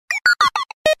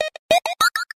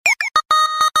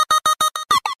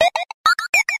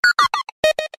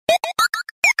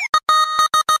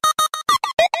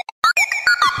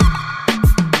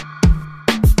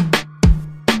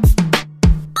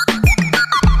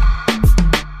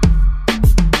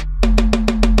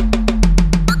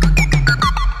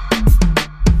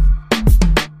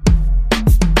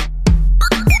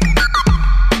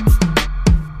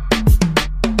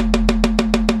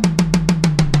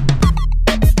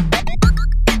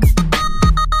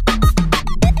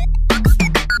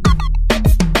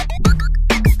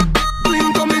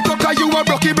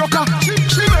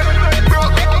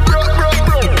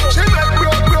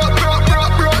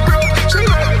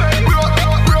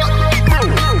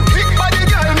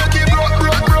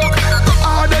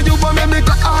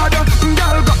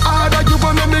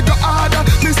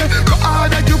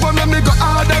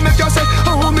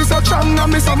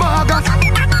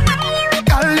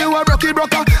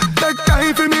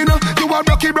a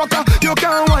brocky broker. You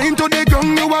can't wine to the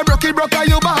ground, you a brocky broker.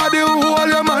 You body hold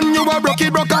your man, you a brocky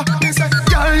broker.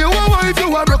 Girl, you a wife,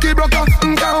 you a brocky broker.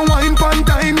 Can't wine pan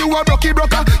time, you a brocky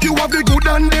broker. You have the good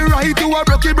and the right, you a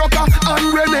brocky broker.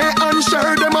 And Renee and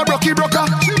Cher, them a brocky broker.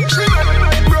 She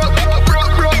make broke.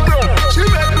 She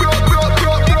make broke.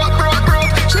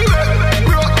 She make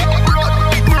broke.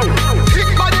 Hit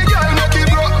body girl, make it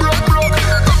broke.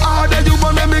 Go harder, you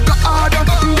wanna make go harder.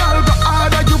 Girl, go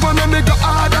harder, you wanna make go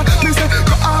harder. Me say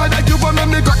go harder, you wanna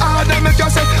make go harder. Make you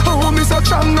say, oh, me so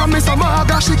strong and me so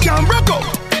maga. She can't broke up.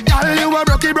 Girl, you a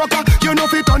brocky broker. You know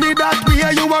fi turn it that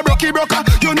way, you a brocky broker.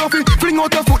 You know fi fling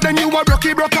out your foot, then you a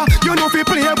brocky broker. You know fi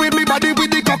play with me body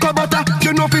with the cocoa butter.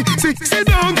 You know fi sit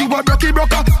down, you a brocky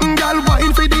broker. Girl,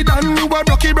 wine fi the dan, you a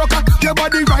brocky broker. Your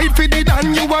body right fi the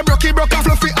dan, you a brocky broker.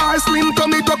 Fluffy ass slim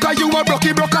tummy tucker, you a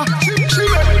brocky broker. She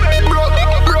make broke.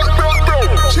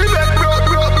 She make broke.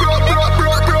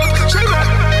 She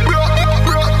make broke.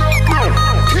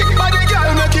 Kick body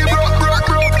girl, make it broke.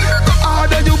 Go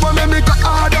harder, you wanna make go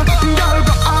harder. Girl,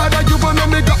 go harder, you wanna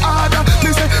make go harder. Me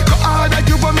say go harder,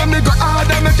 you wanna make go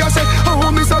harder. Make you say,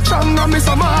 oh, me so strong and me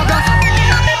so maga.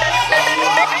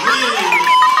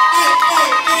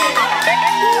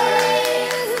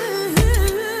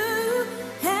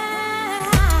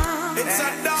 It's a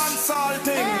dancehall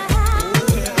thing.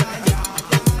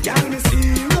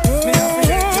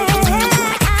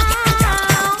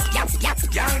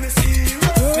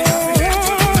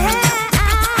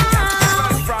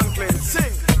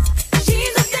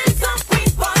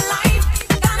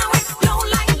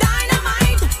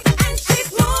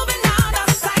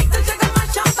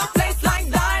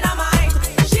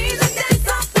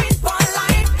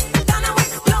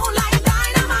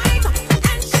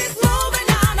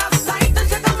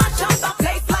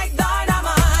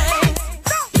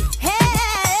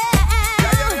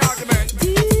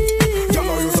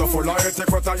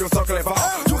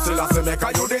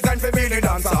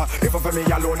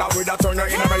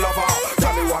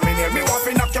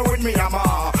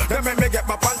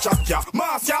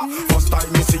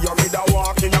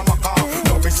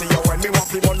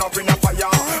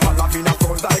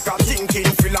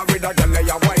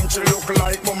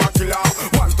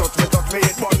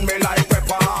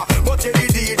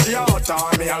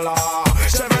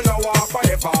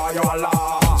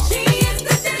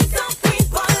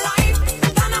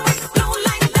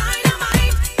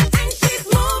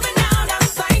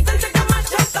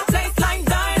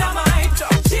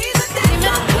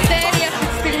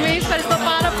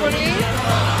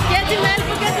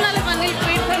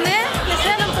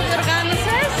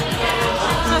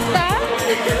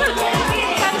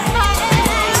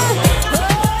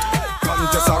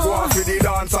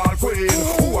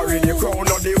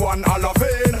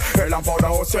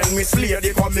 When Miss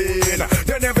Lady come in,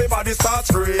 then everybody starts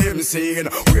screaming.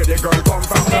 Where the girl come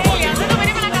from? Τέλεια, δεν το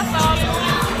περίμενα καθόλου.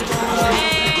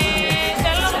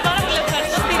 Θέλω να πω πάρα πολύ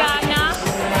ευχαριστώ στη Ράνια,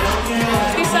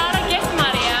 στη Σάρα και στη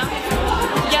Μαρία,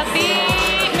 γιατί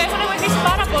με έχουν βοηθήσει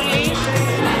πάρα πολύ.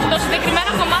 Το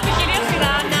συγκεκριμένο κομμάτι, κυρίως η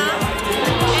Ράνια,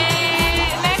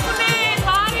 με έχουν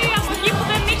πάρει από εκεί που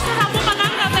δεν ήξερα πού θα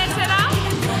κάνω τα 4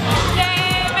 και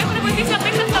με έχουν βοηθήσει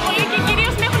απίστευτα πολύ και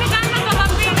κυρίως με έχουν κάνει να το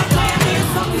αγαπήσω.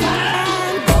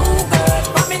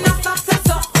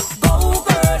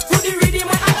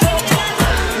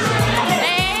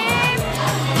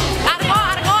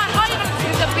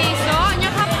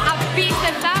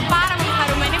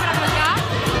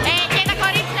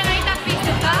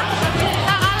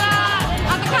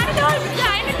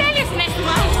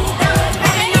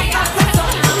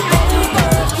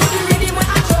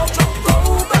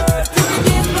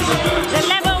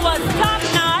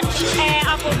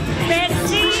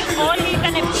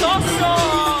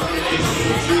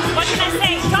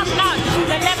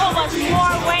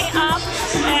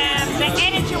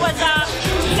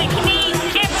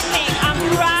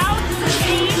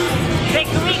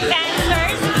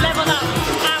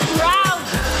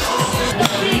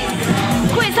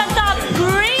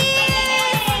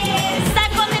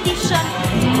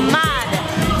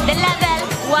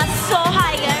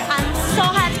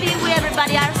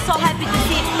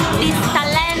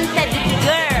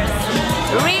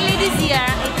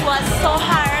 So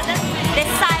hard,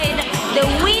 decide the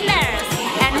winners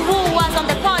and who was on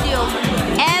the podium.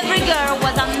 Every girl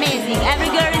was amazing. Every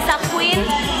girl is a queen.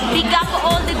 Pick up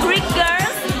all the Greek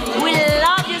girls. We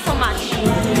love you so much.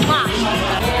 Mwah.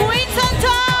 Queens on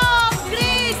top!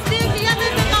 Greece 2018.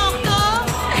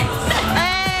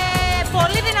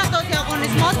 Πολύ δυνατός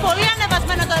διαγωνισμός. Πολύ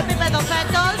ανεβασμένο το επίπεδο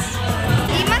φέτος.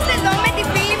 Είμαστε εδώ με τη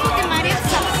φίλη μου τη Μαρία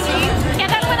Σαψή και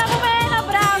θέλουμε να πούμε ένα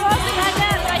μπράβο στην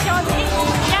Αγία Τραγιώτη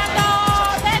για το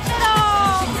δεύτερο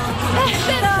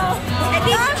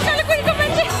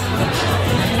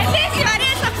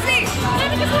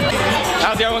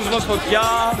δρόμος φωτιά,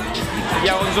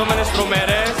 διαγωνιζόμενες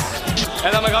τρομερές.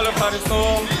 Ένα μεγάλο ευχαριστώ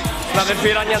στην αδερφή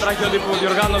Ράνια Τραχιώτη που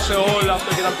διοργάνωσε όλο αυτό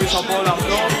και ήταν πίσω από όλο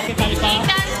αυτό.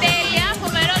 Ήταν τέλεια,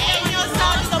 φοβερό και νιώσα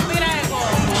όλο το πήρα εγώ.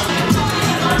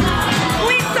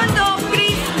 Queens of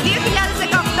Greece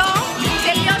 2018.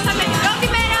 Τελειώσαμε την πρώτη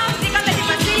μέρα, βρήκαμε τη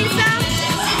Βασίλισσα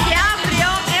και αύριο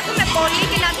έχουμε πολύ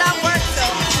δυνατά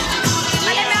workshop.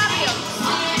 Τα λέμε αύριο.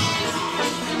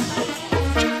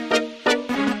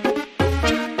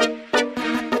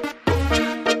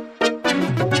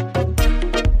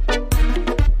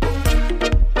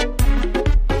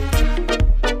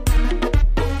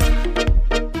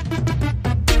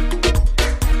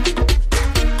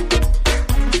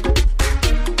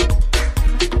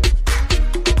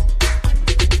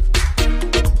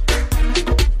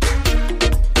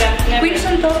 Queens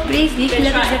on Top Greece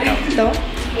 2018.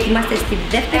 Είμαστε στη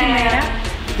δεύτερη μέρα,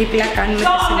 δίπλα κάνουμε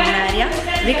τα σεμινάρια.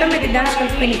 Βρήκαμε την Dance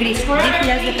Hall Queen Greece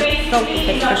 2018 που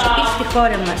θα εκπροσωπήσει τη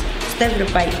χώρα μας στο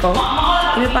ευρωπαϊκό.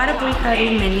 Είμαι πάρα πολύ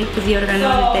χαρούμενη που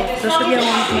διοργανώνεται αυτός ο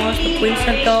διαγωνισμός του Queens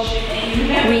on Top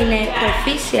που είναι το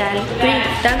official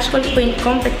Dance Hall Queen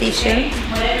Competition.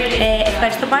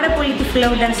 Ευχαριστώ πάρα πολύ τη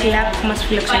Flow Dance Lab που μας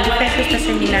φιλοξενεί φέτος στα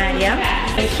σεμινάρια.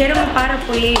 Χαίρομαι πάρα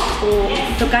πολύ που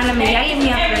το κάναμε για άλλη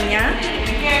μια χρονιά.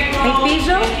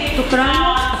 Ελπίζω του χρόνου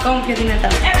ακόμα πιο δυνατά.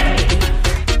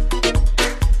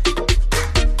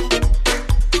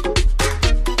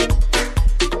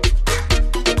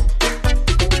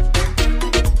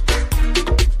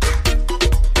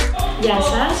 Γεια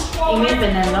σας, είμαι η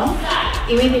Βενένο.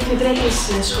 Είμαι η διευθύντρια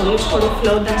της σχολής χορού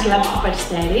Flow Dance Lab του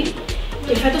Περιστέρι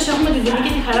και φέτος έχουμε την τιμή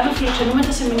και τη χαρά να φιλοξενούμε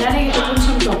τα σεμινάρια για το Queens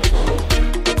on Top.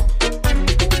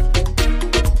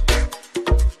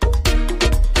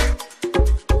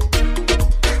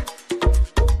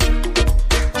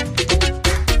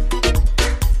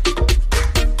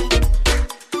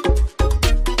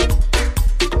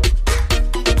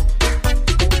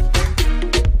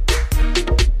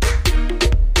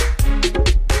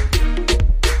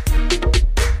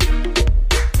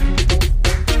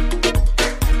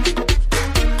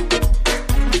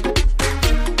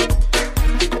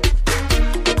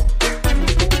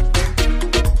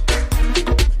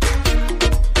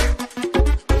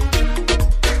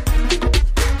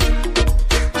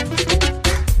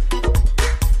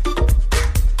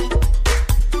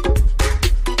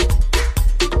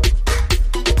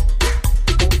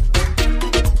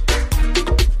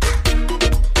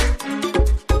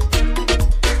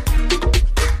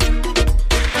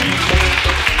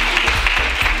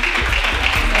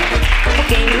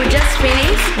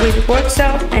 With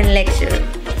workshop and lecture.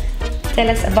 Tell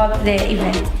us about the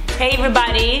event. Hey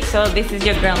everybody, so this is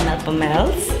your girl Melpo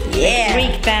Mellz, the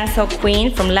Greek dancehall queen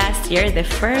from last year, the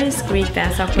first Greek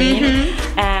dancehall queen.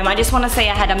 I just want to say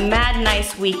I had a mad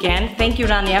nice weekend. Thank you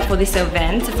Rania for this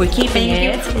event, for keeping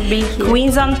it.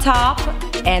 Queens on Top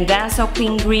and Dancehall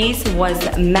Queen Greece was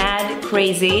mad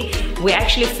crazy. We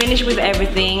actually finished with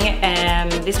everything.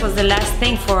 This was the last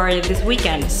thing for this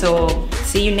weekend, so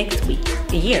see you next week.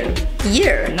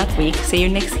 Year, not week. See you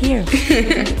next year.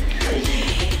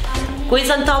 Queens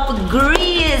on Top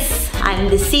Greece! I'm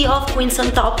the CEO of Queens on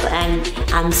Top and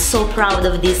I'm so proud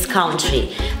of this country.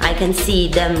 I can see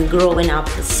them growing up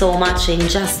so much in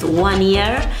just 1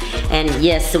 year, and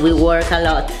yes, we work a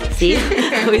lot, see?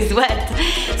 We sweat.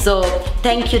 So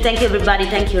thank you everybody,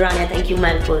 thank you Rania, thank you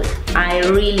Melpo. I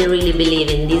really believe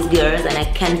in these girls and I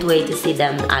can't wait to see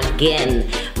them again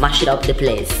mash it up the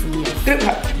place. Group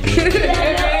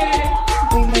hug.